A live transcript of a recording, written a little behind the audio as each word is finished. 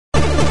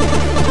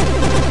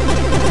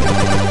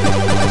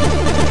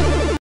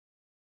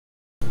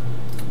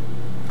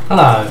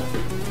Hello,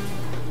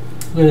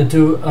 we're going to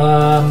do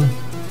a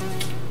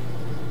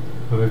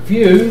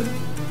review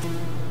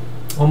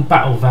on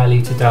Battle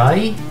Valley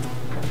today,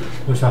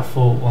 which I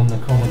thought on the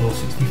Commodore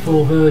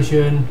 64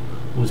 version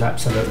was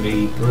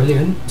absolutely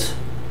brilliant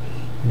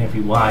in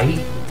every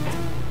way.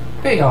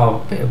 Bit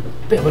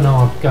of an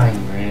hard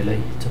game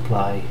really to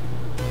play,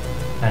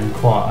 and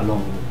quite a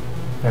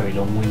very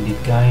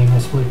long-winded game,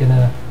 as we're going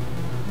to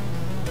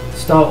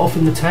start off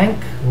in the tank.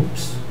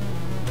 Oops.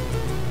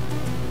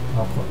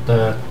 I've got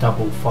the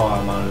double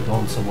fire mode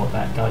on, so what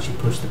that does, you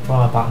push the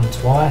fire button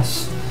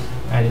twice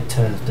and it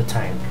turns the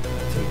tank,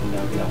 so you can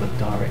go the other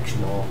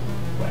direction or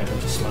whatever,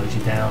 just slows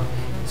you down.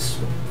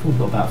 We've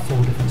got about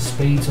 4 different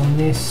speeds on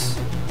this.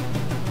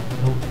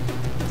 Oh,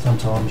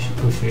 sometimes you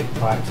push it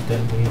by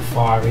accident when you're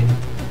firing,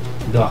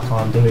 like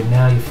I'm doing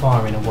now. You're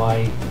firing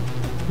away,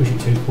 push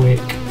it too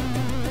quick,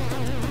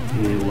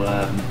 you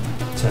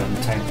turn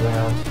the tank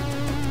around.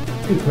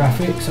 Good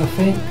graphics, I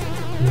think.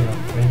 Yeah, I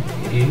think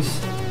it is.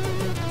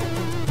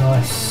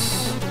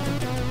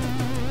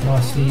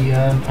 Nicely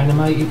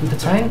animated with the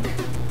tank,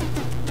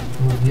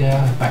 with the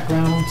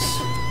backgrounds.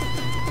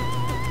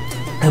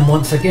 And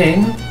once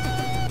again,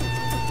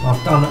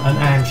 I've done an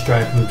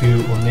Amstrad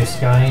review on this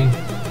game,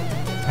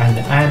 and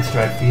the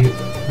Amstrad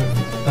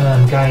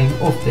game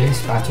of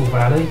this Battle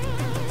Valley,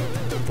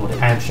 or the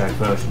Amstrad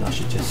version I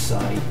should just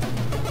say,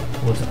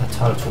 was a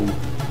total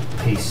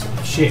piece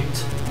of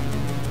shit.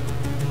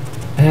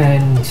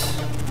 And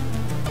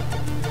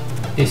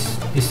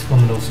this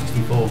Commodore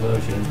 64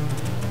 version,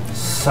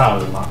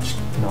 so much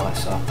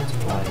nicer to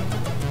play,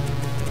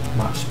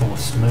 much more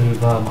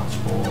smoother, much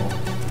more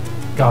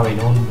going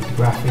on with the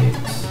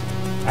graphics.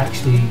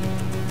 Actually,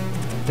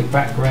 the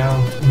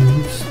background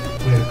moves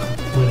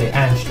where the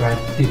Amstrad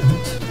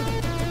didn't.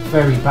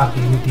 Very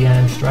buggy with the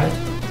Amstrad,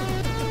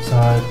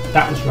 so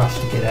that was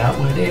rushed to get out,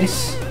 where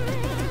this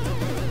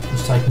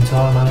was taking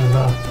time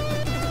over.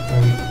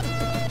 Very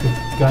good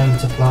game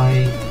to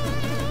play.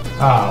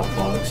 Oh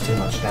bollocks, too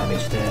much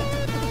damage there.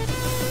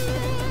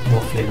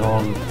 Waffling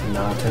on,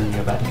 telling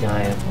you about the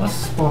game.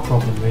 That's my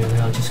problem really,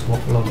 I just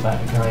waffle on about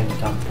the game and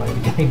don't play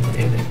the game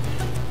really.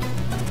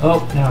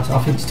 Oh, now I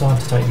think it's time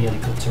to take the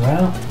helicopter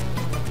out.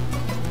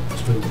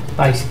 So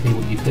basically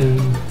what you do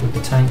with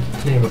the tank, you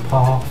clear a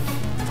path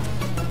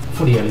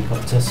for the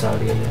helicopter, so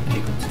the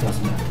helicopter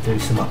doesn't have to do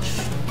so much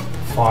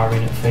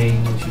firing at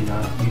things, use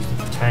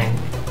the tank.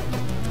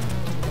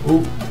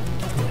 Oh,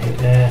 got hit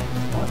there,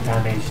 light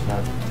damage,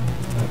 no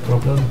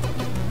problem.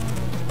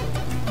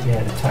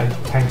 Yeah, the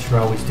tank's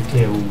role is to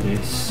clear all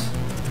this,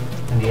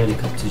 and the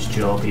helicopter's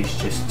job is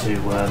just to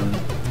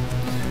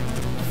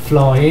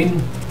fly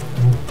in,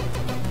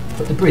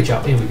 put the bridge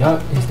up. Here we go,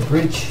 here's the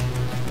bridge,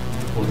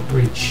 or the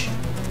bridge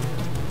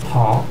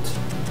part,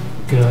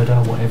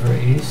 girder, whatever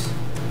it is.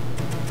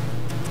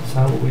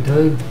 So what we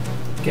do,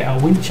 get our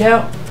winch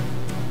out.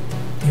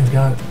 Here we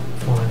go,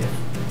 find it.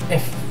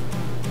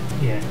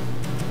 F3.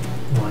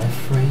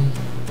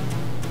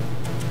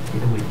 Get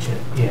the winch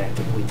out. Yeah, get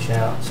the winch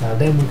out. So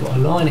then we've got to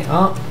line it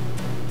up.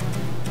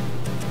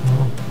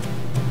 Oh,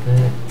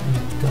 there.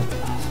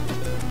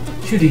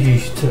 Should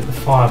have took the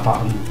fire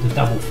button, the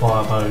double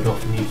fire mode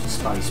off, and used the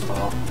space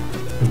bar. It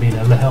would have been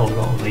a hell of a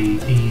lot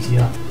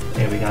easier.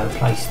 There we go.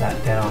 Place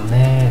that down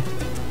there,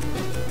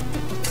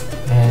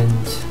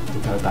 and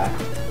we'll go back.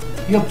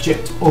 The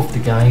object of the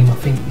game, I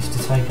think, is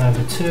to take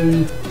over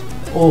 2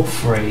 or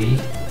 3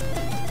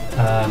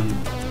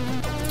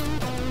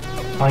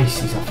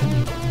 bases. I think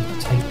you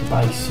take the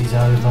bases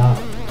over,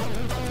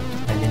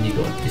 and then you've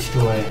got to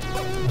destroy a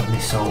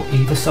missile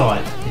either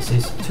side. This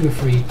is 2 or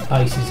 3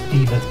 bases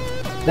either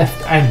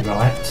left and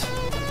right,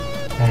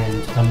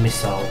 and a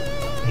missile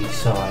each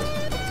side.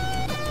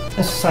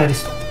 Let's say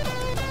this,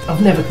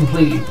 I've never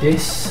completed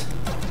this.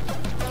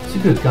 It's a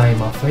good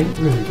game, I think,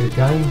 really good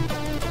game.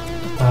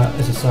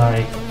 As I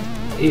say,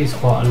 it is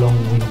quite a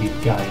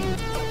long-winded game.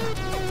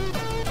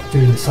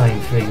 Doing the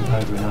same thing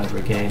over and over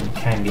again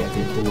can get a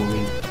bit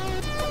boring.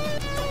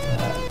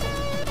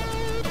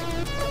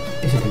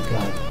 It's a good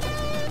game,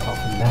 apart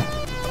from that.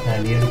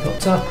 And the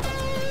helicopter.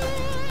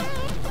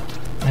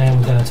 And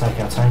we're going to take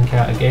our tank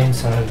out again,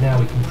 so now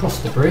we can cross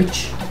the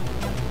bridge.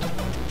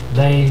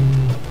 Then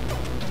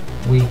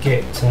we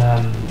get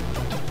a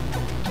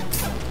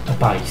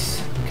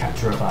base, we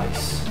capture a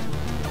base.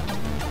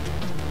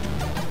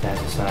 As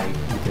I say, we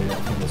do, I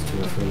think there's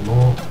 2 or 3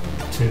 more.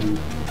 2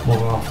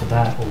 more after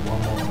that, or 1 more, I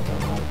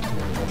don't know, I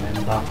can't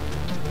remember.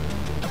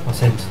 I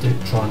tend to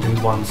try and do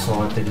one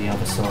side, then the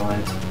other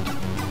side.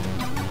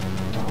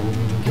 I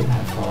wouldn't even get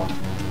that far.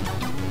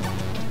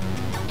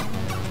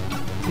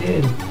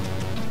 Yeah,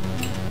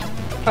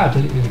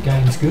 playability of the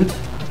game's good.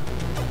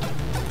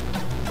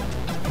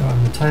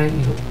 Driving the tank,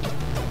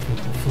 you've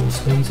got 4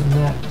 speeds on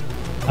that.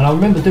 And I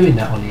remember doing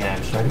that on the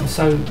Amstrad. There were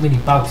so many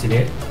bugs in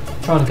it.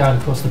 Trying to go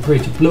across the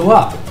bridge, it blew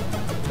up.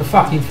 The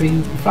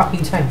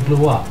fucking tank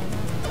blew up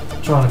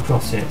trying to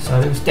cross it. So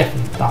there was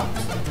definitely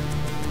bugs,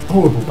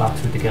 horrible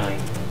bugs with the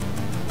game.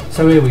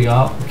 So here we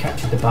are, we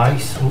captured the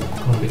base. Oh,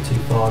 gone a bit too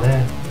far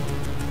there.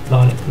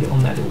 Line it, put it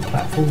on that little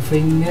platform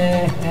thing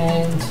there,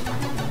 and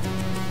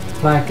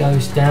flag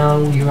goes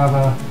down, all your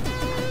other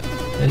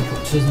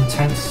helicopters and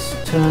tanks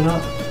turn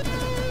up,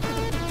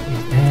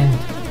 and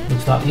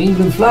looks like the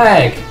England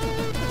flag.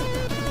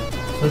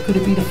 So could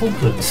it be the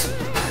Falklands?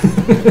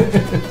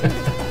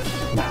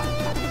 No.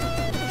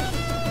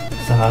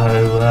 So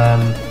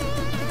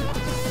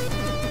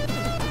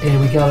here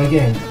we go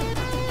again.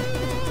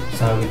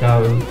 So we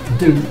go and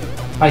do,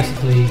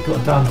 basically got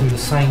to go and do the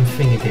same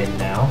thing again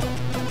now.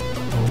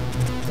 Oh,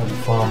 the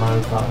fire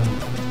mode button,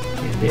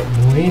 get a bit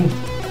annoying.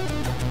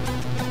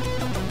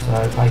 So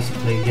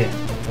basically, yeah,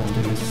 go and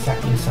do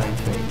exactly the same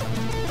thing.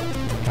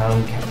 Go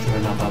and capture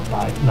another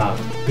base, no,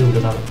 build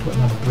another, put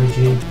another bridge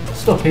in.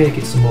 Stop here,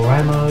 get some more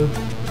ammo.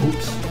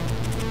 Oops.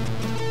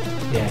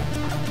 Yeah,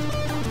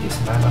 get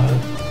some ammo,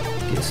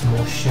 get some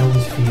more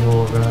shells for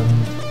your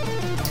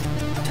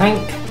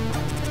tank.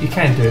 You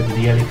can do it with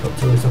the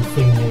helicopter. There's a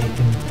thing there you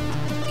can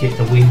get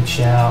the winch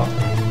out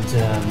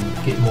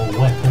and get more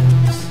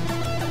weapons,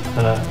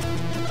 but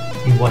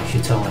you waste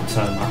your time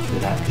so much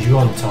with that because you're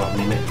on time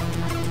limit.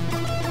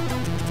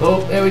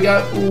 Oh, there we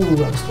go. Oh,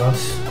 that was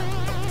close.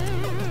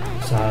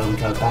 So we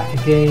go back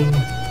again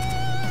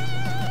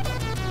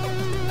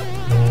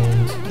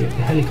and get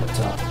the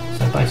helicopter.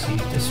 So basically,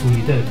 that's all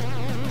you do.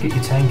 Get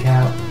your tank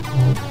out.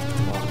 Oh,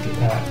 I'll get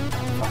that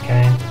if I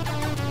can.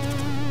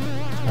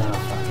 Oh,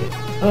 fuck it.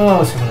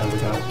 Oh, it's having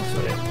overgo.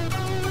 Sorry.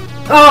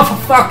 Oh, for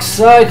fuck's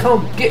sake! I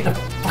can't get the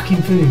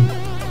fucking thing.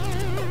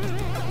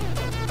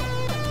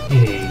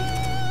 Yeah.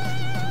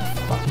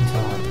 Fucking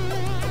time.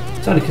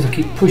 It's only because I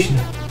keep pushing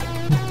the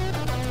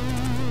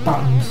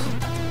buttons.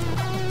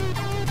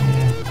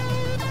 Yeah.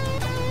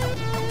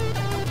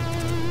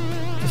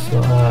 Just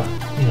gotta,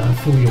 you know,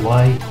 feel your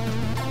way.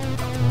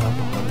 Oh,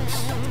 bollocks.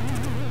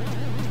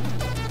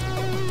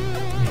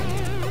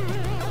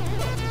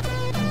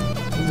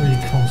 Really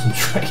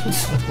concentrating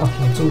so much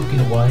on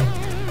talking away.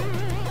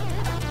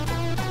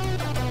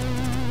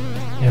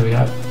 There we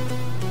go. I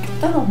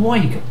don't know why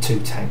you got two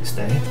tanks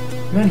there.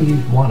 You only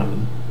used one of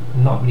them,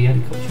 and not really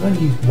helicopters. You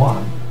only used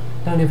one.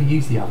 Don't ever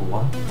use the other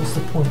one. What's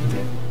the point of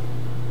it?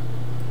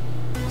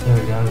 There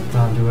we go. Go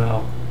and do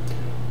our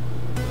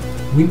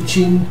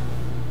winching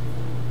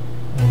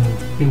and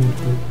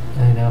build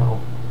and our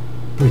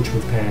bridge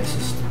repair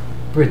system.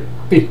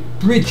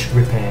 Bridge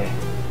repair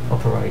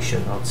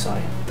operation, I'd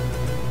say.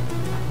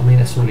 I mean,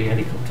 that's all the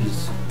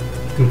helicopter's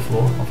good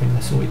for. I think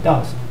that's all it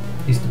does,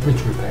 is the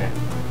bridge repair.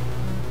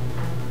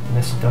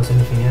 Unless it does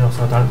anything else,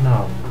 I don't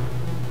know.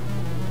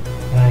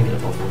 I ain't gonna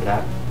bother with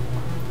that.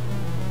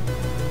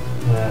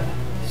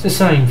 It's the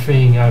same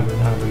thing over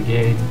and over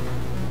again.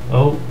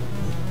 Oh.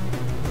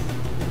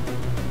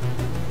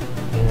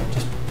 Yeah, it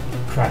just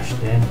crashed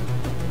then.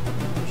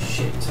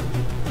 Shit.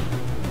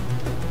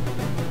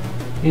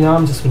 You know,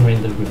 I'm just gonna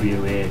end the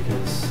review here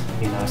because,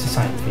 you know, it's the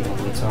same thing all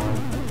the time.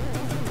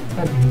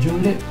 Hope you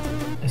enjoyed it.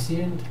 That's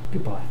the end.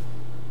 Goodbye.